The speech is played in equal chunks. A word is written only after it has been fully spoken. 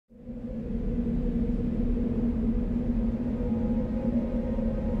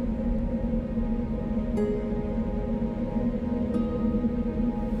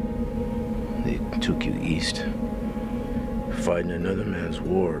fighting another man's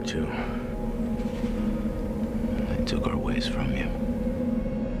war, too. They took our ways from you.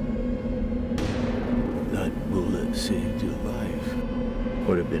 That bullet saved your life.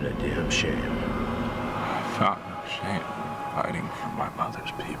 Would have been a damn shame. I found no shame fighting for my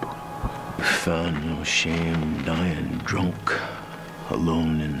mother's people. Found no shame dying drunk,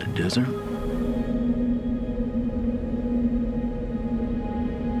 alone in the desert?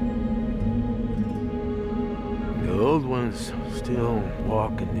 The old ones still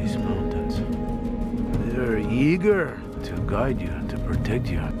walk in these mountains. They're eager to guide you, to protect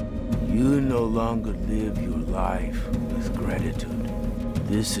you. You no longer live your life with gratitude.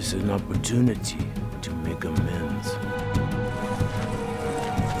 This is an opportunity to make amends.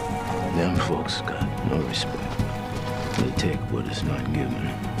 Them folks got no respect. They take what is not given.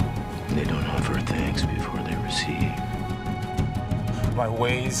 They don't offer thanks before they receive. My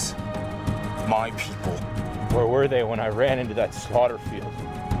ways, my people. Where were they when I ran into that slaughter field?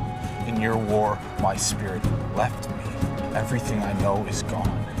 In your war, my spirit left me. Everything I know is gone.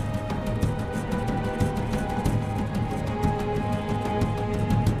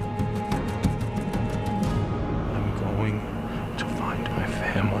 I'm going to find my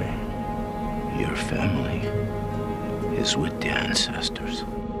family. Your family is with the ancestors.